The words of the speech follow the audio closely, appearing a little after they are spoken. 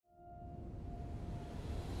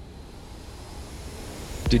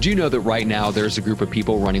Did you know that right now there's a group of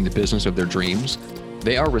people running the business of their dreams?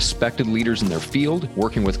 They are respected leaders in their field,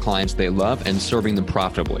 working with clients they love and serving them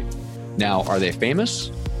profitably. Now, are they famous?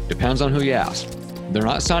 Depends on who you ask. They're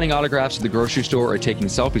not signing autographs at the grocery store or taking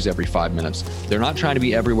selfies every 5 minutes. They're not trying to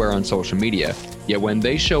be everywhere on social media. Yet when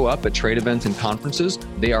they show up at trade events and conferences,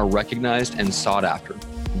 they are recognized and sought after.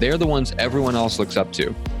 They're the ones everyone else looks up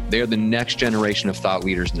to. They are the next generation of thought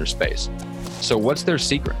leaders in their space. So what's their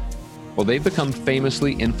secret? Well, they've become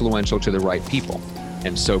famously influential to the right people,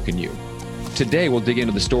 and so can you. Today, we'll dig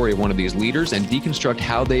into the story of one of these leaders and deconstruct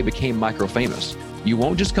how they became micro-famous. You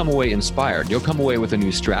won't just come away inspired, you'll come away with a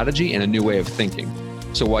new strategy and a new way of thinking.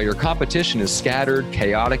 So while your competition is scattered,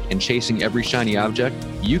 chaotic, and chasing every shiny object,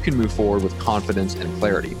 you can move forward with confidence and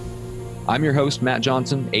clarity. I'm your host, Matt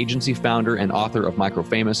Johnson, agency founder and author of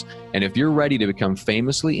Micro-Famous, and if you're ready to become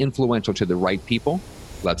famously influential to the right people,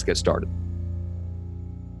 let's get started.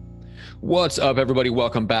 What's up, everybody?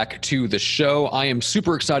 Welcome back to the show. I am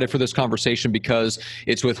super excited for this conversation because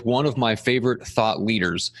it's with one of my favorite thought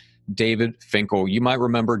leaders, David Finkel. You might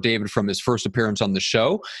remember David from his first appearance on the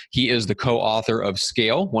show. He is the co-author of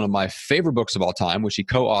Scale, one of my favorite books of all time, which he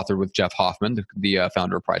co-authored with Jeff Hoffman, the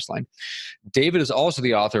founder of Priceline. David is also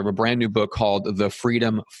the author of a brand new book called The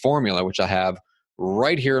Freedom Formula, which I have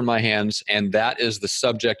right here in my hands, and that is the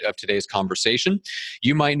subject of today's conversation.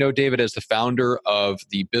 You might know David as the founder of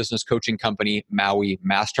the business coaching company Maui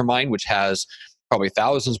Mastermind, which has probably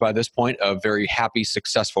thousands by this point of very happy,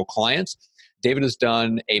 successful clients. David has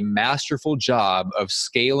done a masterful job of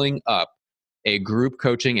scaling up a group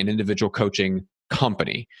coaching and individual coaching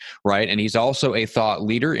company, right? And he's also a thought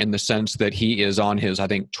leader in the sense that he is on his, I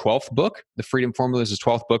think, 12th book. The Freedom Formula is his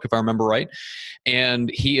 12th book, if I remember right.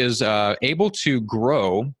 And he is able to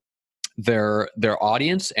grow their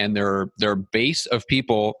audience and their base of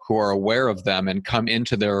people who are aware of them and come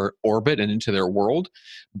into their orbit and into their world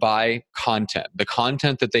by content, the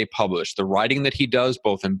content that they publish, the writing that he does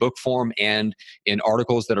both in book form and in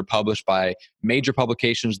articles that are published by major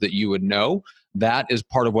publications that you would know. That is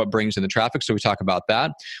part of what brings in the traffic. So we talk about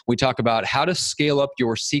that. We talk about how to scale up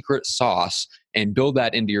your secret sauce and build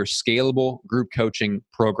that into your scalable group coaching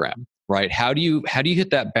program. Right? How do you hit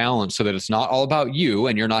that balance so that it's not all about you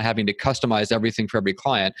and you're not having to customize everything for every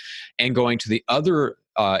client and going to the other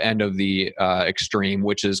end of the extreme,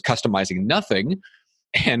 which is customizing nothing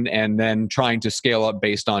and then trying to scale up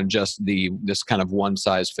based on just this kind of one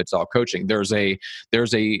size fits all coaching. There's a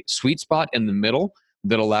sweet spot in the middle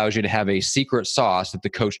that allows you to have a secret sauce that the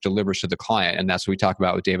coach delivers to the client. And that's what we talk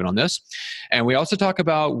about with David on this. And we also talk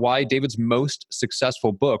about why David's most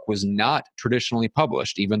successful book was not traditionally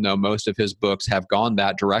published, even though most of his books have gone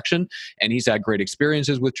that direction. And he's had great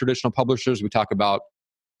experiences with traditional publishers. We talk about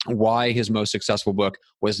why his most successful book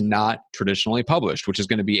was not traditionally published, which is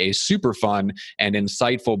going to be a super fun and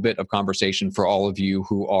insightful bit of conversation for all of you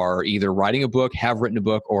who are either writing a book, have written a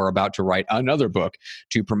book, or about to write another book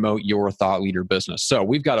to promote your thought leader business. So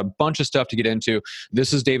we've got a bunch of stuff to get into.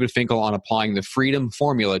 This is David Finkel on applying the Freedom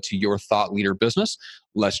Formula to your thought leader business.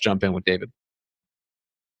 Let's jump in with David.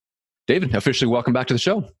 David, officially welcome back to the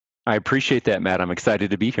show. I appreciate that, Matt. I'm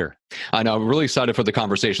excited to be here. I know. I'm really excited for the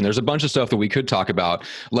conversation. There's a bunch of stuff that we could talk about.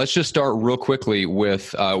 Let's just start real quickly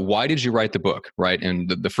with why did you write the book, right? And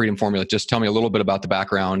the Freedom Formula. Just tell me a little bit about the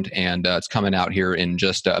background. And it's coming out here in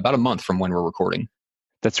just about a month from when we're recording.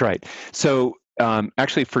 That's right. So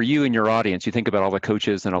actually, for you and your audience, you think about all the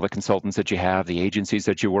coaches and all the consultants that you have, the agencies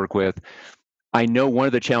that you work with. I know one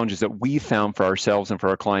of the challenges that we found for ourselves and for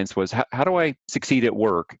our clients was how do I succeed at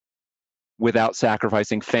work without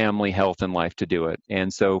sacrificing family, health, and life to do it?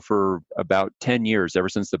 And so for about 10 years, ever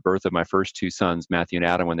since the birth of my first two sons, Matthew and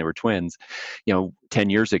Adam, when they were twins, 10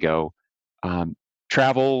 years ago,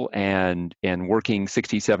 travel and working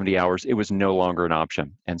 60, 70 hours, it was no longer an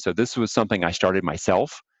option. And so this was something I started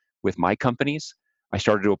myself with my companies. I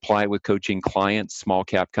started to apply it with coaching clients, small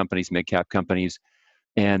cap companies, mid cap companies.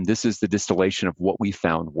 And this is the distillation of what we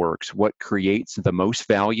found works, what creates the most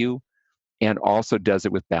value, and also does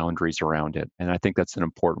it with boundaries around it. And I think that's an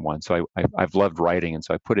important one. So I've loved writing, and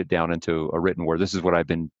so I put it down into a written word. This is what I've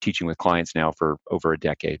been teaching with clients now for over a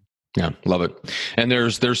decade. Yeah, love it. And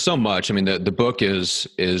there's so much. I mean, the book is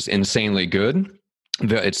insanely good.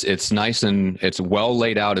 It's nice and it's well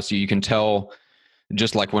laid out. You can tell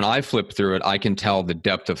just like when I flip through it, I can tell the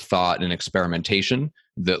depth of thought and experimentation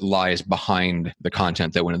that lies behind the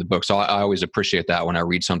content that went in the book. So I always appreciate that when I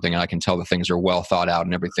read something, I can tell that things are well thought out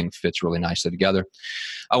and everything fits really nicely together.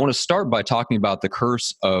 I want to start by talking about the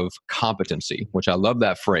curse of competency, which I love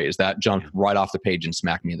that phrase. That jumped right off the page and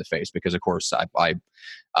smacked me in the face because, of course, I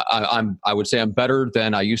would say I'm better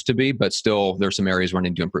than I used to be, but still there's some areas where I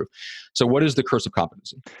need to improve. So what is the curse of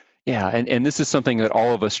competency? Yeah, and this is something that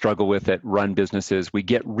all of us struggle with that run businesses. We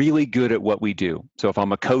get really good at what we do. So if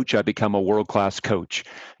I'm a coach, I become a world-class coach.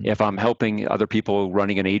 If I'm helping other people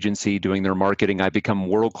running an agency, doing their marketing, I become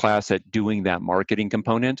world-class at doing that marketing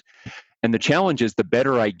component. And the challenge is the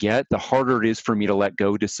better I get, the harder it is for me to let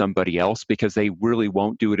go to somebody else because they really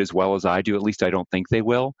won't do it as well as I do. At least I don't think they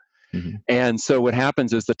will. Mm-hmm. And so what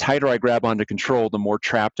happens is the tighter I grab onto control, the more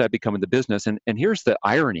trapped I become in the business. And here's the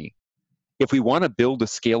irony. If we want to build a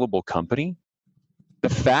scalable company, the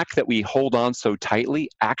fact that we hold on so tightly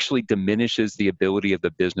actually diminishes the ability of the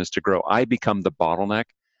business to grow. I become the bottleneck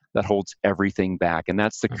that holds everything back. And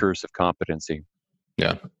that's the curse of competency.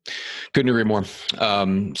 Yeah. Couldn't agree more.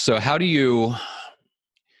 So how do you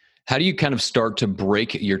kind of start to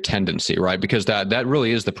break your tendency, right? Because that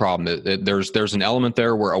really is the problem. There's an element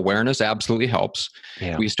there where awareness absolutely helps.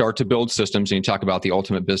 Yeah. We start to build systems, and you talk about the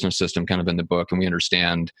ultimate business system kind of in the book, and we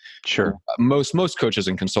understand. Sure. Most coaches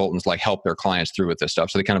and consultants help their clients through with this stuff,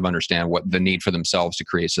 so they kind of understand what the need for themselves to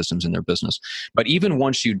create systems in their business. But even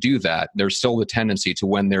once you do that, there's still the tendency to,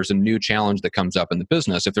 when there's a new challenge that comes up in the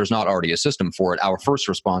business, if there's not already a system for it, our first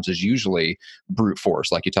response is usually brute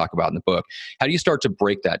force, like you talk about in the book. How do you start to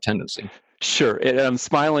break that tendency? Sure. And I'm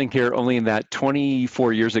smiling here only in that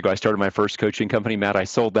 24 years ago, I started my first coaching company, Matt. I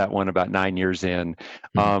sold that one about 9 years in.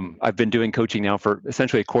 I've been doing coaching now for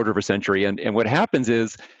essentially a quarter of a century. And what happens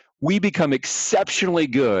is we become exceptionally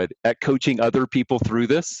good at coaching other people through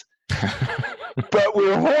this, but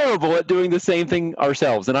we're horrible at doing the same thing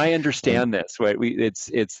ourselves. And I understand this, right?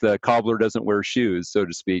 It's the cobbler doesn't wear shoes, so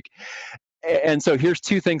to speak. And so here's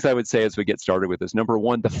two things I would say as we get started with this. Number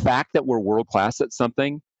one, the fact that we're world-class at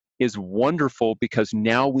something is wonderful because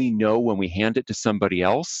now we know when we hand it to somebody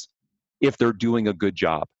else if they're doing a good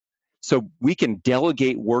job. So we can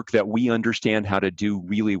delegate work that we understand how to do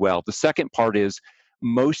really well. The second part is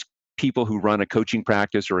most people who run a coaching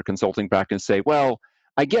practice or a consulting practice say, well,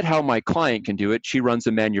 I get how my client can do it. She runs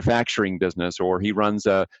a manufacturing business or he runs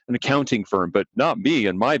an accounting firm, but not me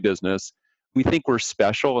and my business. We think we're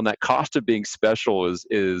special, and that cost of being special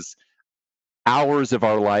is hours of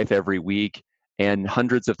our life every week and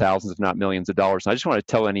hundreds of thousands, if not millions of dollars. And I just want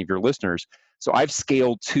to tell any of your listeners, so I've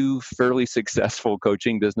scaled 2 fairly successful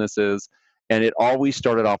coaching businesses, and it always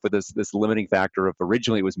started off with this limiting factor of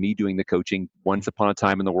originally it was me doing the coaching once upon a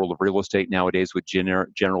time in the world of real estate, nowadays with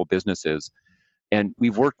general businesses. And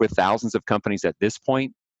we've worked with thousands of companies at this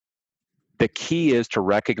point. The key is to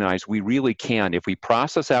recognize we really can, if we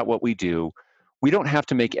process out what we do, we don't have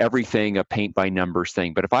to make everything a paint by numbers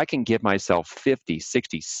thing. But if I can give myself 50,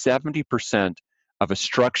 60, 70% of a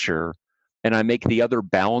structure, and I make the other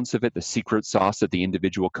balance of it the secret sauce that the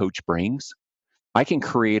individual coach brings, I can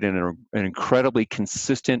create an incredibly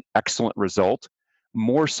consistent, excellent result,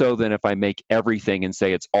 more so than if I make everything and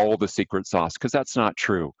say it's all the secret sauce, because that's not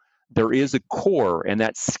true. There is a core, and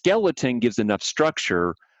that skeleton gives enough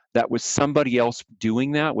structure that with somebody else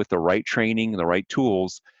doing that with the right training and the right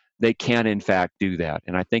tools, they can in fact do that.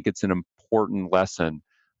 And I think it's an important lesson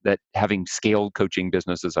that having scaled coaching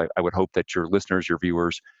businesses, I would hope that your listeners, your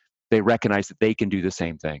viewers, they recognize that they can do the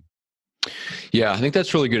same thing. Yeah, I think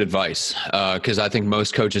that's really good advice because I think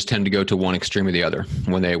most coaches tend to go to one extreme or the other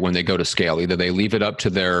when they go to scale. Either they leave it up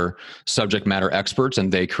to their subject matter experts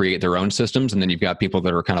and they create their own systems, and then you've got people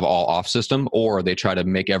that are kind of all off system, or they try to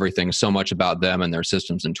make everything so much about them and their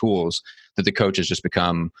systems and tools that the coaches just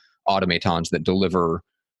become automatons that deliver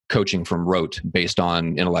coaching from rote based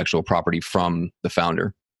on intellectual property from the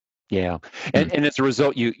founder. Yeah. And as a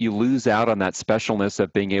result, you lose out on that specialness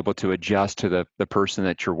of being able to adjust to the person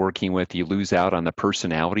that you're working with. You lose out on the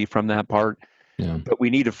personality from that part. Yeah. But we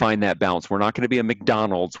need to find that balance. We're not going to be a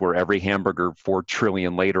McDonald's where every hamburger 4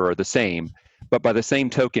 trillion later are the same. But by the same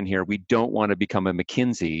token here, we don't want to become a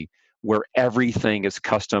McKinsey where everything is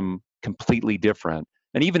custom, completely different.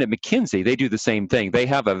 And even at McKinsey, they do the same thing. They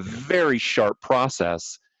have a very sharp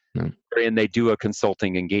process. And they do a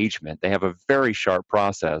consulting engagement. They have a very sharp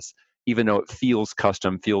process, even though it feels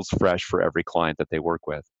custom, feels fresh for every client that they work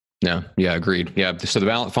with. Yeah, agreed. Yeah,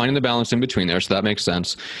 so finding the balance in between there, so that makes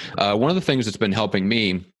sense. One of the things that's been helping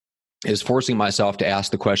me is forcing myself to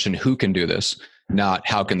ask the question, who can do this? Not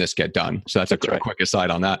how can this get done? So that's a quick aside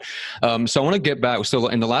on that. So I want to get back. So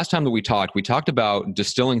in the last time that we talked about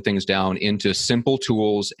distilling things down into simple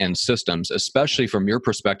tools and systems, especially from your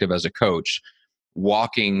perspective as a coach,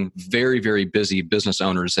 walking very, very busy business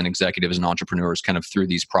owners and executives and entrepreneurs kind of through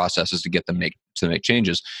these processes to get them to make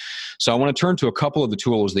changes. So I want to turn to a couple of the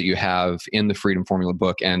tools that you have in the Freedom Formula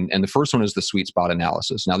book. And the first one is the sweet spot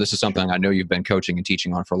analysis. Now, this is something I know you've been coaching and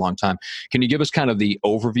teaching on for a long time. Can you give us kind of the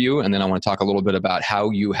overview? And then I want to talk a little bit about how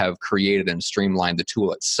you have created and streamlined the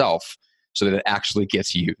tool itself so that it actually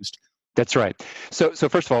gets used. That's right. So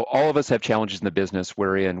first of all of us have challenges in the business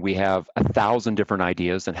wherein we have 1,000 different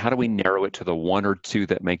ideas, and how do we narrow it to the one or two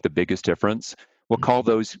that make the biggest difference? We'll call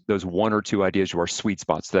those one or two ideas our sweet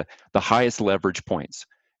spots, the highest leverage points.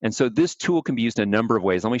 And so this tool can be used in a number of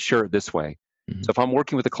ways. Let me share it this way. So if I'm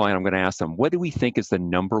working with a client, I'm going to ask them, what do we think is the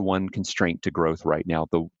number one constraint to growth right now?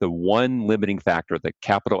 The one limiting factor, the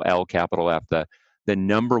capital L, capital F, the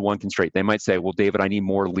number one constraint. They might say, well, David, I need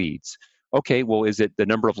more leads. Okay, well, is it the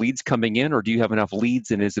number of leads coming in, or do you have enough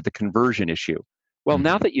leads, and is it the conversion issue? Well,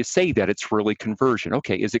 now that you say that, it's really conversion.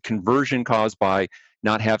 Okay, is it conversion caused by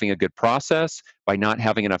not having a good process, by not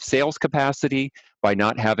having enough sales capacity, by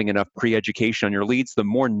not having enough pre-education on your leads? The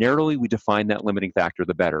more narrowly we define that limiting factor,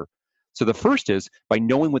 the better. So the first is, by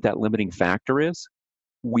knowing what that limiting factor is,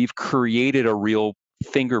 we've created a real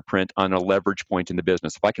fingerprint on a leverage point in the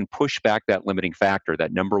business. If I can push back that limiting factor,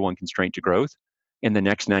 that number one constraint to growth, in the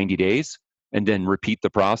next 90 days, and then repeat the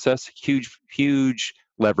process, huge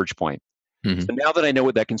leverage point. So now that I know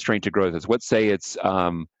what that constraint to growth is, let's say it's,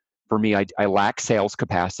 for me, I lack sales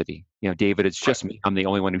capacity. David, it's just me. I'm the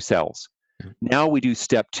only one who sells. Now we do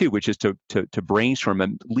step two, which is to brainstorm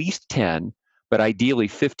at least 10, but ideally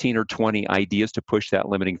 15 or 20 ideas to push that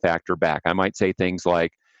limiting factor back. I might say things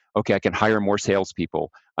like, okay, I can hire more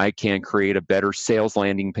salespeople. I can create a better sales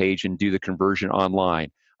landing page and do the conversion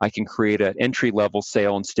online. I can create an entry-level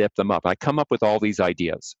sale and step them up. I come up with all these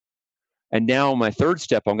ideas. And now my third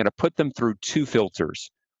step, I'm going to put them through two filters,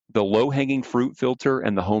 the low-hanging fruit filter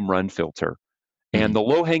and the home run filter. And the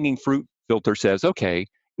low-hanging fruit filter says, okay,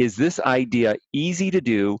 is this idea easy to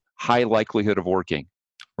do, high likelihood of working?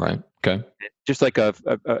 Right, okay. Just like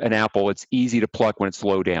an apple, it's easy to pluck when it's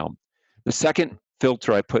low down. The second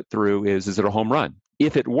filter I put through is it a home run?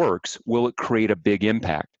 If it works, will it create a big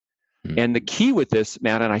impact? And the key with this,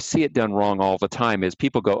 Matt, and I see it done wrong all the time, is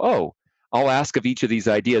people go, oh, I'll ask of each of these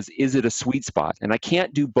ideas, is it a sweet spot? And I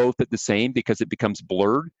can't do both at the same because it becomes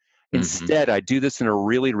blurred. Instead, I do this in a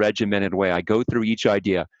really regimented way. I go through each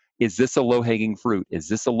idea. Is this a low-hanging fruit? Is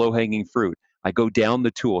this a low-hanging fruit? I go down the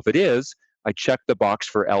tool. If it is, I check the box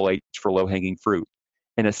for LH for low-hanging fruit.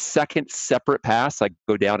 In a second separate pass, I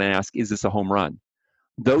go down and ask, is this a home run?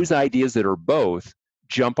 Those ideas that are both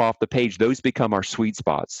jump off the page. Those become our sweet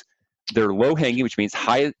spots. They're low-hanging, which means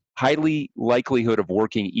highly likelihood of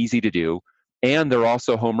working, easy to do, and they're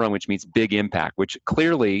also home run, which means big impact, which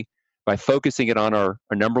clearly, by focusing it on our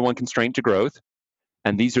number one constraint to growth,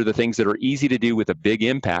 and these are the things that are easy to do with a big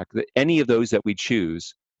impact, that any of those that we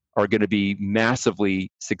choose are going to be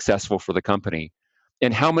massively successful for the company.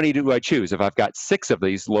 And how many do I choose? If I've got 6 of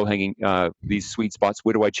these low-hanging, these sweet spots,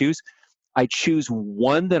 what do I choose? I choose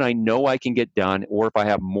one that I know I can get done, or if I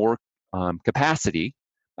have more capacity,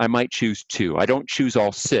 I might choose 2. I don't choose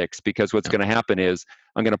all 6 because what's going to happen is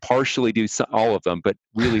I'm going to partially do all of them, but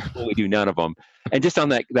really fully do none of them. And just on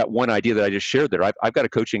that one idea that I just shared there, I've got a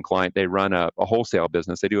coaching client. They run a wholesale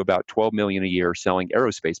business. They do about $12 million a year selling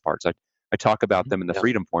aerospace parts. I talk about them in the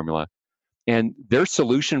Freedom Formula. And their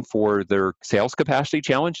solution for their sales capacity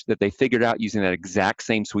challenge that they figured out using that exact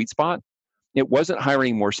same sweet spot, it wasn't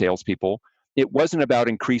hiring more salespeople. It wasn't about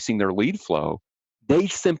increasing their lead flow. They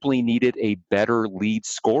simply needed a better lead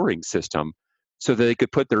scoring system so that they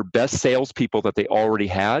could put their best salespeople that they already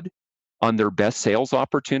had on their best sales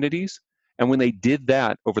opportunities. And when they did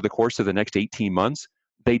that over the course of the next 18 months,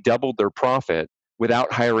 they doubled their profit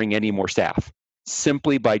without hiring any more staff,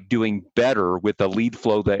 simply by doing better with the lead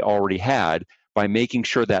flow they already had, by making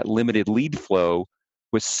sure that limited lead flow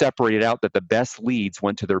was separated out, that the best leads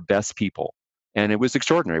went to their best people. And it was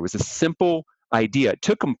extraordinary. It was a simple idea. It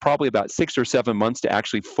took them probably about 6 or 7 months to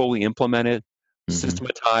actually fully implement it,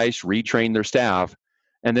 systematize, retrain their staff.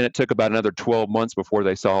 And then it took about another 12 months before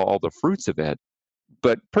they saw all the fruits of it.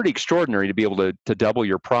 But pretty extraordinary to be able to double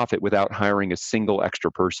your profit without hiring a single extra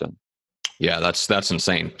person. Yeah, that's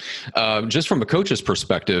insane. Just from a coach's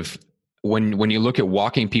perspective, when you look at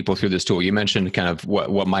walking people through this tool, you mentioned kind of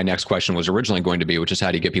what my next question was originally going to be, which is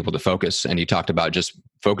how do you get people to focus? And you talked about just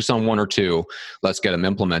focus on one or two, let's get them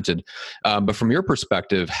implemented. But from your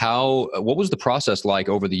perspective, what was the process like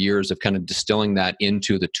over the years of kind of distilling that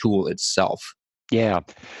into the tool itself? Yeah.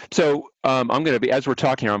 So I'm going to be, as we're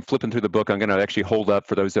talking here, I'm flipping through the book. I'm going to actually hold up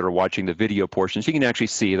for those that are watching the video portion, so you can actually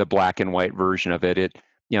see the black and white version of it.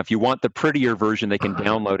 If you want the prettier version, they can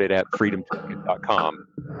download it at freedomtoolkit.com,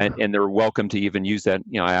 and they're welcome to even use that.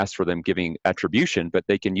 I asked for them giving attribution, but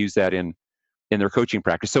they can use that in their coaching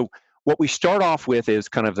practice. So what we start off with is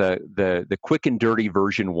kind of the quick and dirty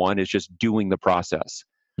version 1 is just doing the process.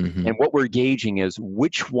 Mm-hmm. And what we're gauging is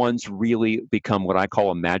which ones really become what I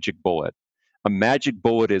call a magic bullet. A magic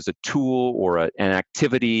bullet is a tool or an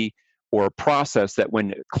activity or a process that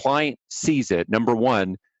when a client sees it, number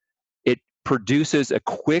one, it produces a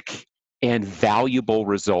quick and valuable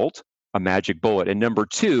result, a magic bullet. And number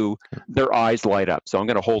two, their eyes light up. So I'm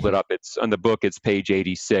going to hold it up. It's on the book, it's page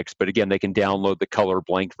 86. But again, they can download the color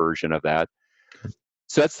blank version of that.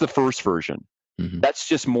 So that's the first version. Mm-hmm. That's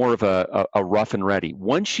just more of a rough and ready.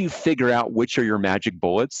 Once you figure out which are your magic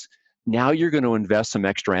bullets, now you're going to invest some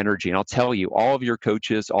extra energy. And I'll tell you, all of your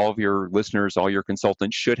coaches, all of your listeners, all your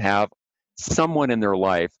consultants should have someone in their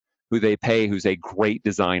life who they pay who's a great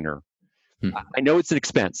designer. I know it's an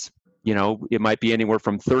expense. It might be anywhere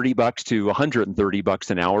from $30 to $130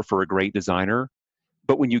 an hour for a great designer.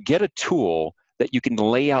 But when you get a tool that you can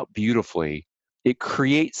lay out beautifully, it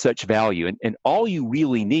creates such value. And all you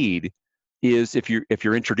really need is if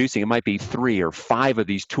you're introducing, it might be 3 or 5 of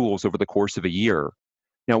these tools over the course of a year.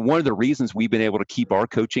 Now, one of the reasons we've been able to keep our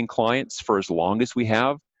coaching clients for as long as we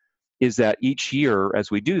have is that each year,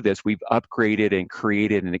 as we do this, we've upgraded and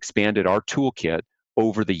created and expanded our toolkit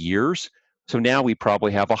over the years. So now we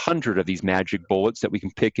probably have 100 of these magic bullets that we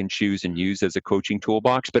can pick and choose and use as a coaching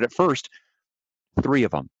toolbox. But at first, 3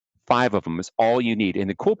 of them, 5 of them is all you need. And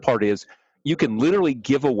the cool part is you can literally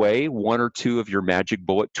give away 1 or 2 of your magic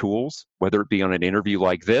bullet tools, whether it be on an interview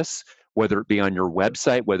like this, whether it be on your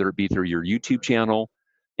website, whether it be through your YouTube channel.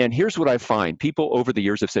 And here's what I find. People over the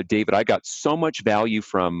years have said, David, I got so much value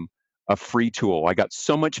from a free tool. I got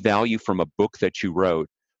so much value from a book that you wrote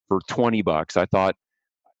for $20. I thought,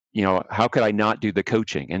 how could I not do the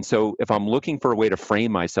coaching? And so if I'm looking for a way to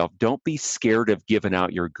frame myself, don't be scared of giving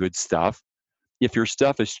out your good stuff. If your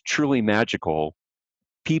stuff is truly magical,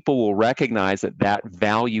 people will recognize that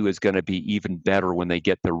value is going to be even better when they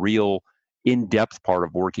get the real in-depth part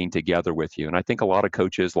of working together with you. And I think a lot of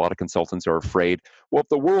coaches, a lot of consultants are afraid, well, if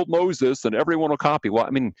the world knows this, then everyone will copy. Well,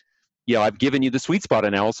 I've given you the sweet spot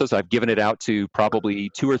analysis. I've given it out to probably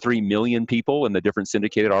 2 or 3 million people in the different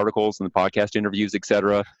syndicated articles and the podcast interviews, et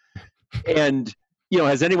cetera. And,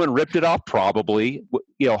 has anyone ripped it off? Probably.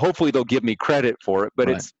 Hopefully they'll give me credit for it, but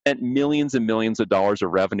Right. It's spent millions and millions of dollars of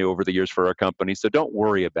revenue over the years for our company. So don't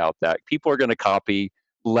worry about that. People are going to copy.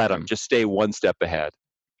 Let them. Just stay one step ahead.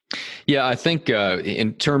 Yeah, I think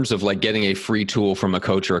in terms of like getting a free tool from a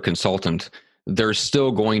coach or a consultant, they're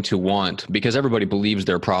still going to want, because everybody believes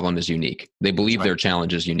their problem is unique. They believe Right. their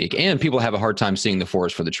challenge is unique. And people have a hard time seeing the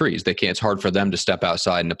forest for the trees. It's hard for them to step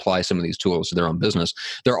outside and apply some of these tools to their own business.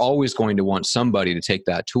 They're always going to want somebody to take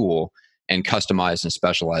that tool and customize and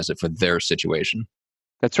specialize it for their situation.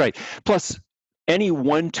 That's right. Plus, any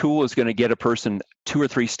one tool is going to get a person 2 or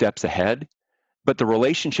 3 steps ahead. But the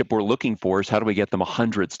relationship we're looking for is how do we get them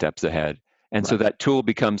 100 steps ahead? And Right. So that tool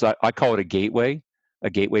becomes, I call it a gateway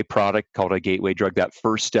product, called a gateway drug, that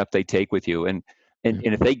first step they take with you. And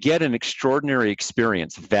if they get an extraordinary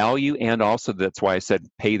experience, value, and also that's why I said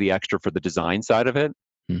pay the extra for the design side of it,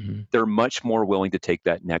 mm-hmm. they're much more willing to take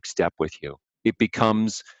that next step with you. It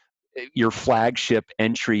becomes your flagship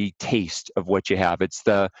entry taste of what you have. It's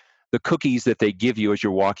the cookies that they give you as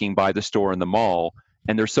you're walking by the store in the mall.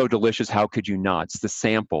 And they're so delicious, how could you not? It's the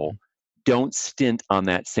sample. Don't stint on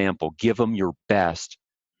that sample. Give them your best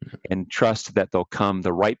and trust that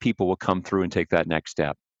the right people will come through and take that next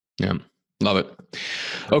step. Yeah, love it.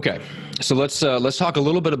 Okay, so let's talk a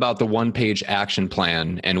little bit about the one-page action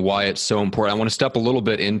plan and why it's so important. I want to step a little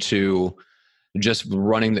bit into just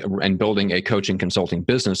running and building a coaching consulting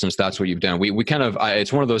business, since that's what you've done. We kind of,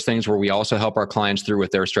 it's one of those things where we also help our clients through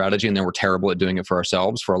with their strategy, and then we're terrible at doing it for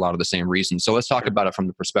ourselves for a lot of the same reasons. So let's talk about it from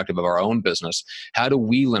the perspective of our own business. How do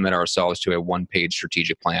we limit ourselves to a one-page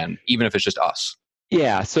strategic plan, even if it's just us?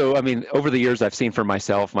 Yeah. So, over the years, I've seen for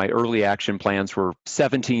myself, my early action plans were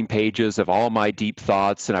 17 pages of all my deep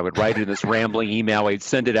thoughts, and I would write it in this rambling email. I'd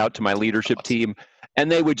send it out to my leadership team, and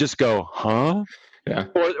they would just go, huh? Yeah.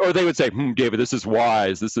 Or they would say, David, this is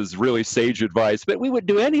wise. This is really sage advice. But we wouldn't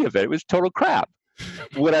do any of it. It was total crap.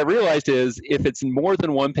 What I realized is if it's more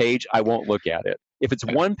than one page, I won't look at it. If it's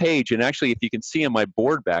one page, and actually, if you can see on my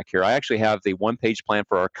board back here, I actually have the one-page plan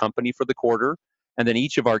for our company for the quarter, and then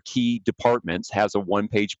each of our key departments has a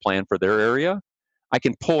one-page plan for their area. I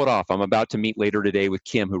can pull it off. I'm about to meet later today with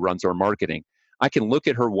Kim, who runs our marketing. I can look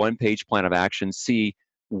at her one-page plan of action, see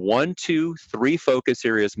 1, 2, 3 focus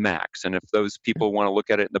areas max. And if those people want to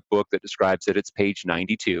look at it in the book that describes it, it's page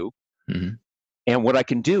 92. Mm-hmm. And what I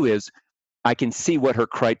can do is I can see what her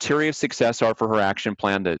criteria of success are for her action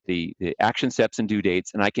plan, the action steps and due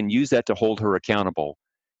dates, and I can use that to hold her accountable.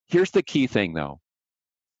 Here's the key thing, though.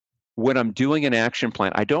 When I'm doing an action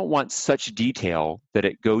plan, I don't want such detail that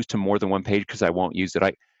it goes to more than one page because I won't use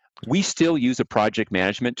it. We still use a project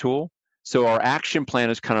management tool, so our action plan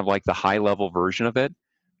is kind of like the high-level version of it.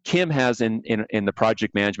 Kim has in the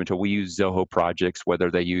project management tool, we use Zoho projects, whether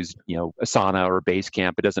they use Asana or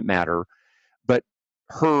Basecamp, it doesn't matter. But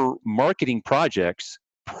her marketing projects,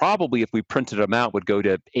 probably if we printed them out, would go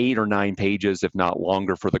to 8 or 9 pages, if not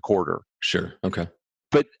longer, for the quarter. Sure. Okay.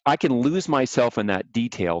 But I can lose myself in that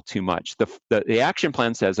detail too much. The action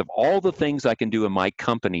plan says of all the things I can do in my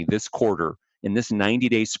company this quarter, in this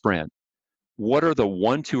 90-day sprint, what are the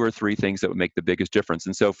 1, 2, or 3 things that would make the biggest difference?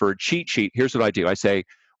 And so for a cheat sheet, here's what I do. I say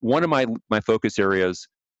one of my focus areas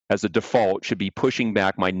as a default should be pushing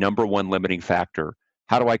back my number one limiting factor.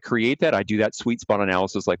 How do I create that? I do that sweet spot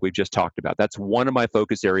analysis like we've just talked about. That's one of my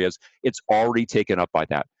focus areas. It's already taken up by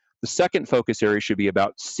that. The second focus area should be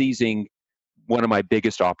about seizing one of my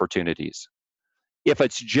biggest opportunities. If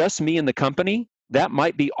it's just me and the company, that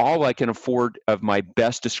might be all I can afford of my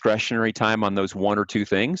best discretionary time on those 1 or 2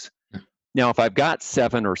 things. Now, if I've got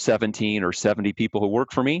 7 or 17 or 70 people who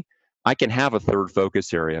work for me, I can have a third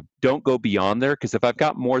focus area. Don't go beyond there, because if I've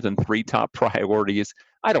got more than 3 top priorities,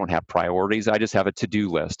 I don't have priorities. I just have a to-do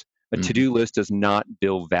list. A to-do list does not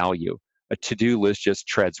build value. A to-do list just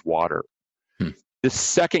treads water. The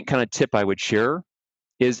second kind of tip I would share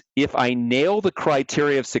is if I nail the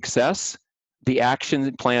criteria of success, the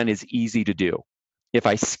action plan is easy to do. If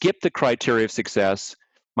I skip the criteria of success,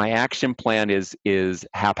 my action plan is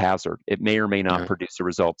haphazard. It may or may not produce a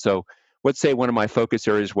result. So let's say one of my focus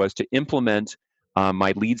areas was to implement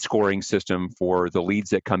my lead scoring system for the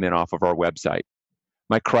leads that come in off of our website.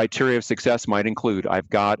 My criteria of success might include I've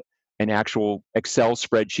got an actual Excel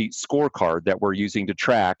spreadsheet scorecard that we're using to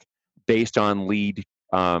track based on lead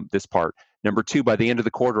this part. Number 2, by the end of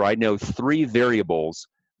the quarter, I know 3 variables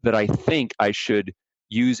that I think I should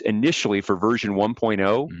use initially for version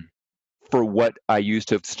 1.0 for what I use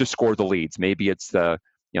to score the leads. Maybe it's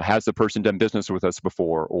has the person done business with us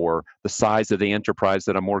before, or the size of the enterprise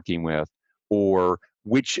that I'm working with, or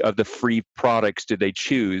which of the free products did they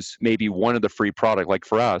choose? Maybe one of the free product, like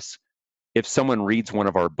for us, if someone reads one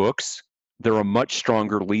of our books, they're a much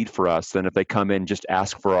stronger lead for us than if they come in and just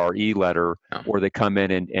ask for our e-letter, or they come in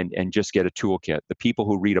and just get a toolkit. The people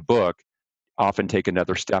who read a book often take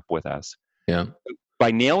another step with us. Yeah. By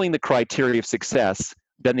nailing the criteria of success,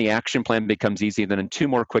 then the action plan becomes easy. Then 2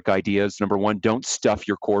 more quick ideas. Number 1, don't stuff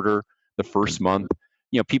your quarter the first month.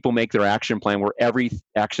 People make their action plan where every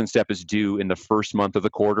action step is due in the first month of the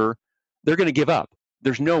quarter. They're going to give up.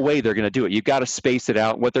 There's no way they're going to do it. You've got to space it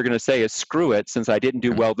out. What they're going to say is, screw it. Since I didn't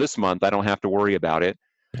do well this month, I don't have to worry about it.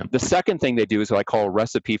 The second thing they do is what I call a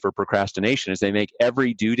recipe for procrastination, is they make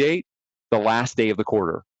every due date the last day of the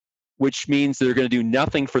quarter, which means they're going to do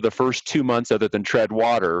nothing for the first 2 months other than tread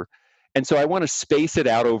water. And so I want to space it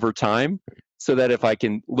out over time so that if I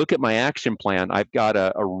can look at my action plan, I've got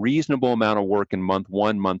a reasonable amount of work in month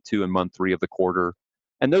 1, month 2, and month 3 of the quarter.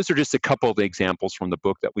 And those are just a couple of the examples from the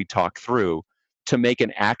book that we talk through to make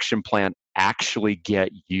an action plan actually get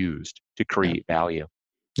used to create value.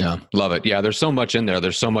 Yeah, love it. Yeah, there's so much in there.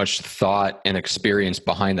 There's so much thought and experience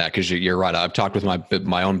behind that, because you're right. I've talked with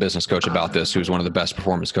my own business coach about this, who's one of the best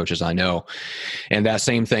performance coaches I know, and that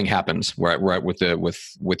same thing happens right with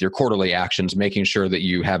your quarterly actions, making sure that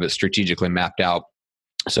you have it strategically mapped out.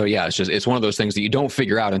 So yeah, it's one of those things that you don't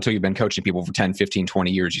figure out until you've been coaching people for 10, 15,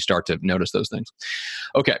 20 years. You start to notice those things.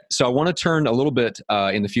 Okay, so I want to turn a little bit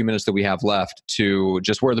in the few minutes that we have left to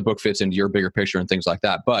just where the book fits into your bigger picture and things like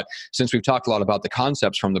that. But since we've talked a lot about the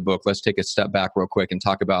concepts from the book, let's take a step back real quick and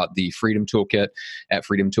talk about the Freedom Toolkit at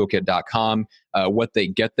freedomtoolkit.com, what they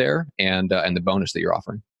get there, and the bonus that you're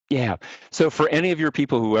offering. Yeah. So for any of your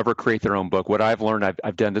people who ever create their own book, what I've learned,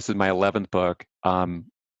 I've done, this is my 11th book.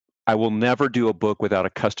 I will never do a book without a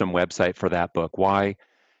custom website for that book. Why?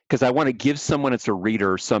 Because I want to give someone that's a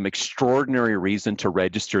reader some extraordinary reason to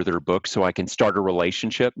register their book so I can start a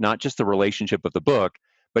relationship, not just the relationship of the book,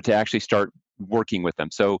 but to actually start working with them.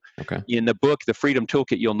 So Okay. in the book, The Freedom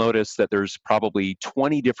Toolkit, you'll notice that there's probably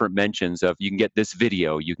 20 different mentions of you can get this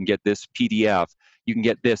video, you can get this PDF, you can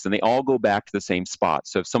get this, and they all go back to the same spot.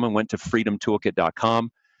 So if someone went to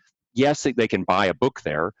freedomtoolkit.com, yes, they can buy a book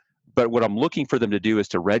there, but what I'm looking for them to do is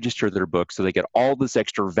to register their book so they get all this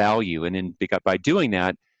extra value. And then by doing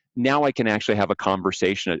that, now I can actually have a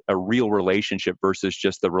conversation, a real relationship versus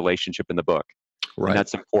just the relationship in the book. Right. And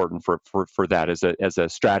that's important for that as a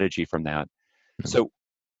strategy from that. Mm-hmm. So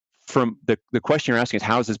from the question you're asking is,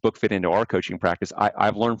 how does this book fit into our coaching practice?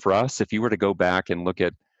 I've learned for us, if you were to go back and look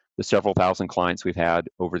at the several thousand clients we've had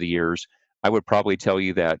over the years, I would probably tell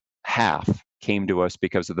you that half came to us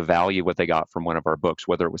because of the value what they got from one of our books,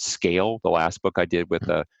 whether it was Scale, the last book I did with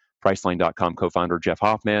Priceline.com co-founder Jeff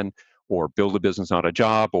Hoffman, or Build a Business Not a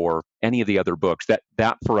Job, or any of the other books.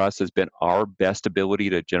 That for us has been our best ability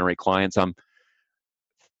to generate clients.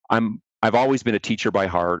 I've always been a teacher by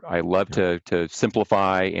heart. I love to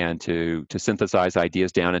simplify and to synthesize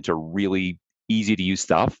ideas down into really easy to use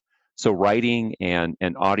stuff. So writing and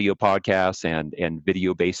audio podcasts and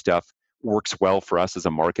video based stuff works well for us as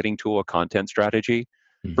a marketing tool, a content strategy.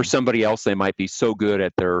 Mm-hmm. For somebody else, they might be so good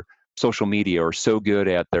at their social media or so good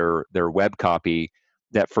at their web copy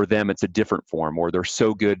that for them it's a different form, or they're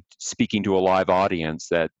so good speaking to a live audience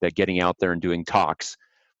that getting out there and doing talks.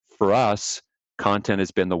 For us, content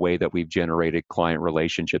has been the way that we've generated client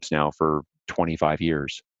relationships now for 25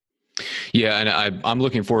 years. Yeah, and I'm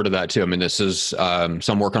looking forward to that too. I mean, this is so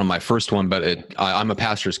I'm working on my first one, but I'm a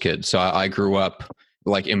pastor's kid, so I grew up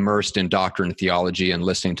like immersed in doctrine and theology and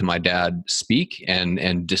listening to my dad speak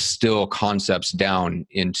and distill concepts down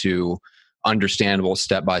into understandable,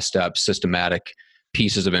 step-by-step, systematic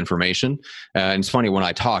pieces of information. And it's funny, when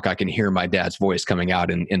I talk, I can hear my dad's voice coming out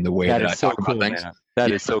in the way that I talk about things. That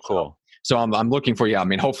is so cool. So I'm looking for, I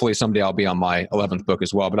mean, hopefully someday I'll be on my 11th book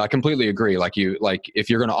as well, but I completely agree. Like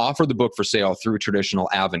if you're going to offer the book for sale through traditional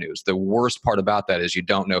avenues, the worst part about that is you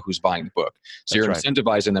don't know who's buying the book. So you're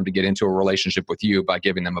incentivizing them to get into a relationship with you by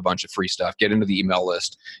giving them a bunch of free stuff, get into the email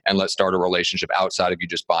list, and let's start a relationship outside of you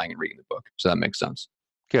just buying and reading the book. So that makes sense.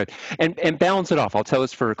 Good. And balance it off. I'll tell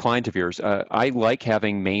this for a client of yours. I like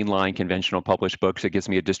having mainline conventional published books. It gives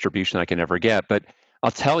me a distribution I can never get. But I'll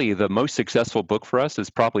tell you, the most successful book for us is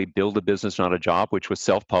probably Build a Business Not a Job, which was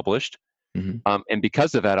self-published. Mm-hmm. And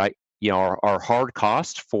because of that, our hard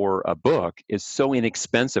cost for a book is so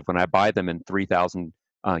inexpensive when I buy them in 3,000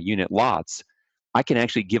 unit lots. I can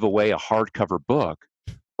actually give away a hardcover book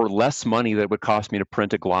for less money than it would cost me to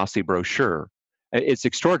print a glossy brochure. It's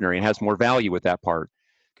extraordinary and has more value with that part.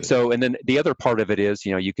 Good. So, and then the other part of it is,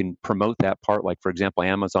 you can promote that part. Like, for example,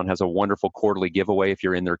 Amazon has a wonderful quarterly giveaway if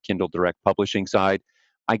you're in their Kindle Direct publishing side.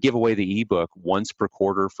 I give away the ebook once per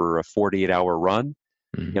quarter for a 48-hour run.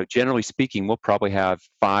 Mm-hmm. Generally speaking, we'll probably have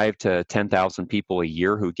 5,000 to 10,000 people a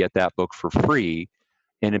year who get that book for free,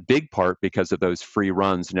 and a big part because of those free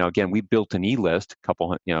runs. Now, again, we built an e-list,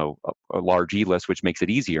 a large e-list, which makes it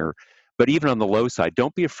easier. But even on the low side,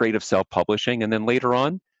 don't be afraid of self-publishing, and then later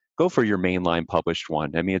on, go for your mainline published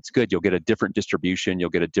one. I mean, it's good. You'll get a different distribution.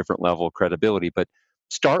 You'll get a different level of credibility. But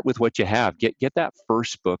start with what you have. Get that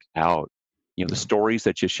first book out. The stories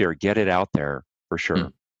that you share, get it out there for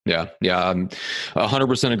sure. Yeah.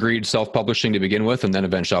 100% agreed. Self-publishing to begin with, and then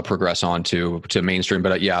eventually I'll progress on to mainstream.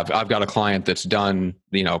 But I've got a client that's done,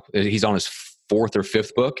 he's on his 4th or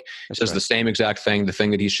 5th book. Says the same exact thing. The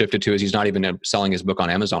thing that he's shifted to is he's not even selling his book on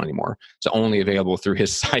Amazon anymore. It's only available through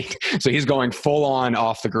his site. So he's going full on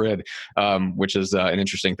off the grid, which is an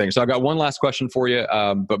interesting thing. So I've got one last question for you.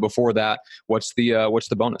 But before that, what's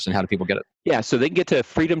the bonus and how do people get it? Yeah, so they can get to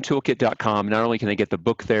freedomtoolkit.com. Not only can they get the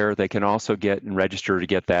book there, they can also get and register to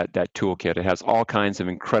get that toolkit. It has all kinds of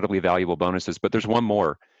incredibly valuable bonuses, but there's one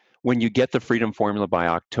more. When you get the Freedom Formula by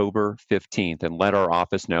October 15th, and let our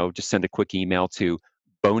office know, just send a quick email to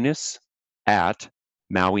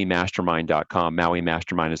bonus@mauimastermind.com. Maui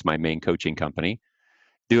Mastermind is my main coaching company.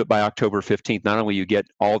 Do it by October 15th. Not only you get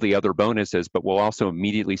all the other bonuses, but we'll also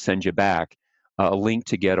immediately send you back a link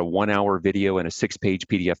to get a 1-hour video and a 6-page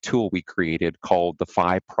PDF tool we created called the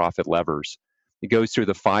 5 Profit Levers. It goes through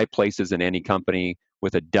the 5 places in any company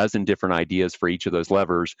with a dozen different ideas for each of those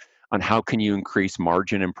levers on how can you increase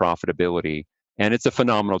margin and profitability. And it's a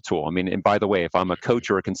phenomenal tool. I mean, and by the way, if I'm a coach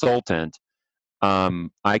or a consultant,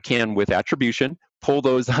 I can, with attribution, pull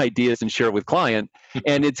those ideas and share it with client,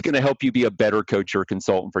 and it's going to help you be a better coach or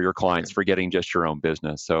consultant for your clients, forgetting just your own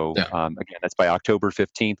business. So again, that's by October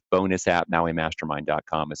 15th,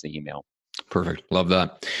 bonus@mauimastermind.com is the email. Perfect. Love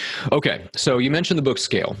that. Okay. So you mentioned the book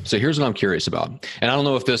Scale. So here's what I'm curious about. And I don't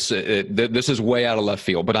know if this is way out of left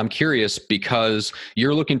field, but I'm curious because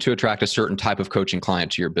you're looking to attract a certain type of coaching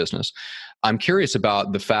client to your business. I'm curious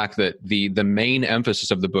about the fact that the main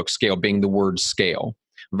emphasis of the book Scale being the word scale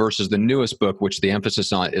versus the newest book, which the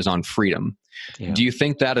emphasis is on freedom. Yeah. Do you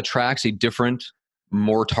think that attracts a different,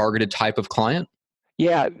 more targeted type of client?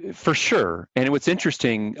 Yeah, for sure. And what's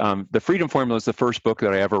interesting, the Freedom Formula is the first book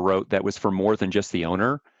that I ever wrote that was for more than just the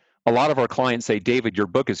owner. A lot of our clients say, David, your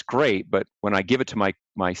book is great, but when I give it to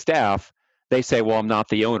my staff, they say, well, I'm not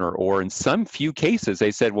the owner. Or in some few cases, they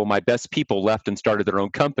said, well, my best people left and started their own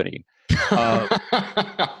company.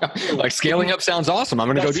 Like scaling up sounds awesome. I'm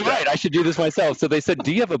going to go do that. Right. I should do this myself. So they said,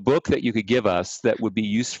 do you have a book that you could give us that would be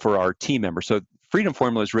used for our team members? So Freedom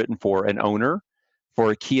Formula is written for an owner,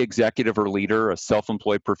 for a key executive or leader, a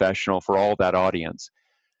self-employed professional, for all of that audience.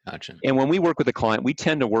 Gotcha. And when we work with a client, we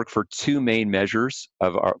tend to work for two main measures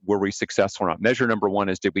of were we successful or not. Measure number one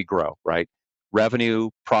is, did we grow, right? Revenue,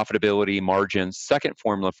 profitability, margins. Second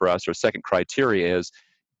formula for us, or second criteria is,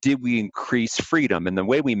 did we increase freedom? And the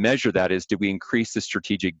way we measure that is, did we increase the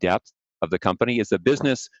strategic depth of the company? Is the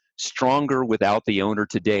business stronger without the owner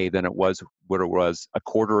today than it was what it was a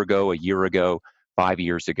quarter ago, a year ago, 5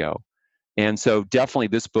 years ago? And so definitely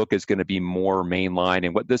this book is going to be more mainline.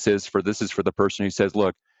 And what this is for the person who says,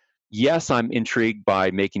 look, yes, I'm intrigued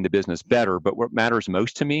by making the business better, but what matters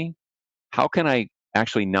most to me, how can I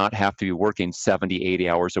actually not have to be working 70, 80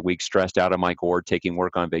 hours a week, stressed out of my gourd, taking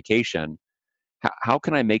work on vacation? How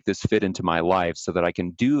can I make this fit into my life so that I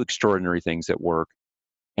can do extraordinary things at work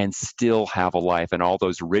and still have a life and all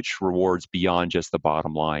those rich rewards beyond just the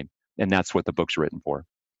bottom line? And that's what the book's written for.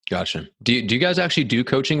 Gotcha. Do you guys actually do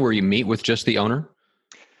coaching where you meet with just the owner?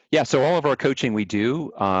 Yeah, so all of our coaching we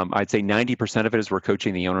do, I'd say 90% of it is we're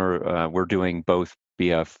coaching the owner. We're doing both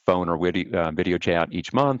via phone or video chat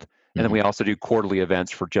each month. And then we also do quarterly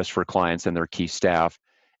events for clients and their key staff.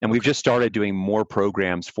 And we've just started doing more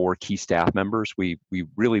programs for key staff members. We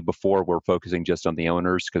really before were focusing just on the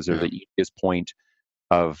owners because they're the easiest point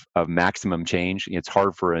of maximum change. It's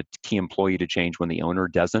hard for a key employee to change when the owner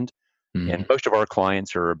doesn't. And most of our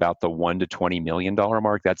clients are about the $1 to $20 million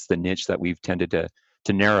mark. That's the niche that we've tended to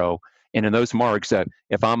narrow. And in those marks,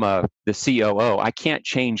 if I'm the COO, I can't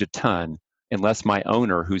change a ton unless my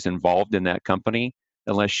owner who's involved in that company,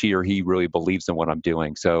 unless she or he really believes in what I'm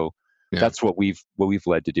doing. So that's what we've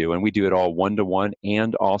led to do. And we do it all one-to-one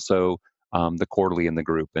and also the quarterly in the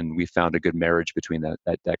group. And we found a good marriage between that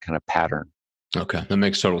kind of pattern. Okay, that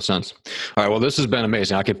makes total sense. All right, well, this has been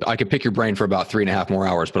amazing. I could pick your brain for about 3.5 more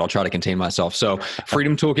hours, but I'll try to contain myself. So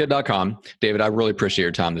freedomtoolkit.com. David, I really appreciate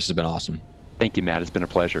your time. This has been awesome. Thank you, Matt. It's been a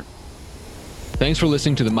pleasure. Thanks for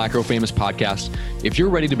listening to the Micro Famous podcast. If you're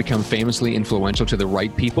ready to become famously influential to the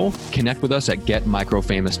right people, connect with us at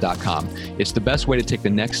getmicrofamous.com. It's the best way to take the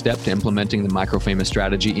next step to implementing the Micro Famous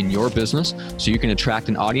strategy in your business so you can attract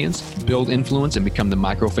an audience, build influence, and become the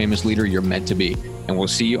Micro Famous leader you're meant to be. And we'll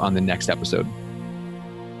see you on the next episode.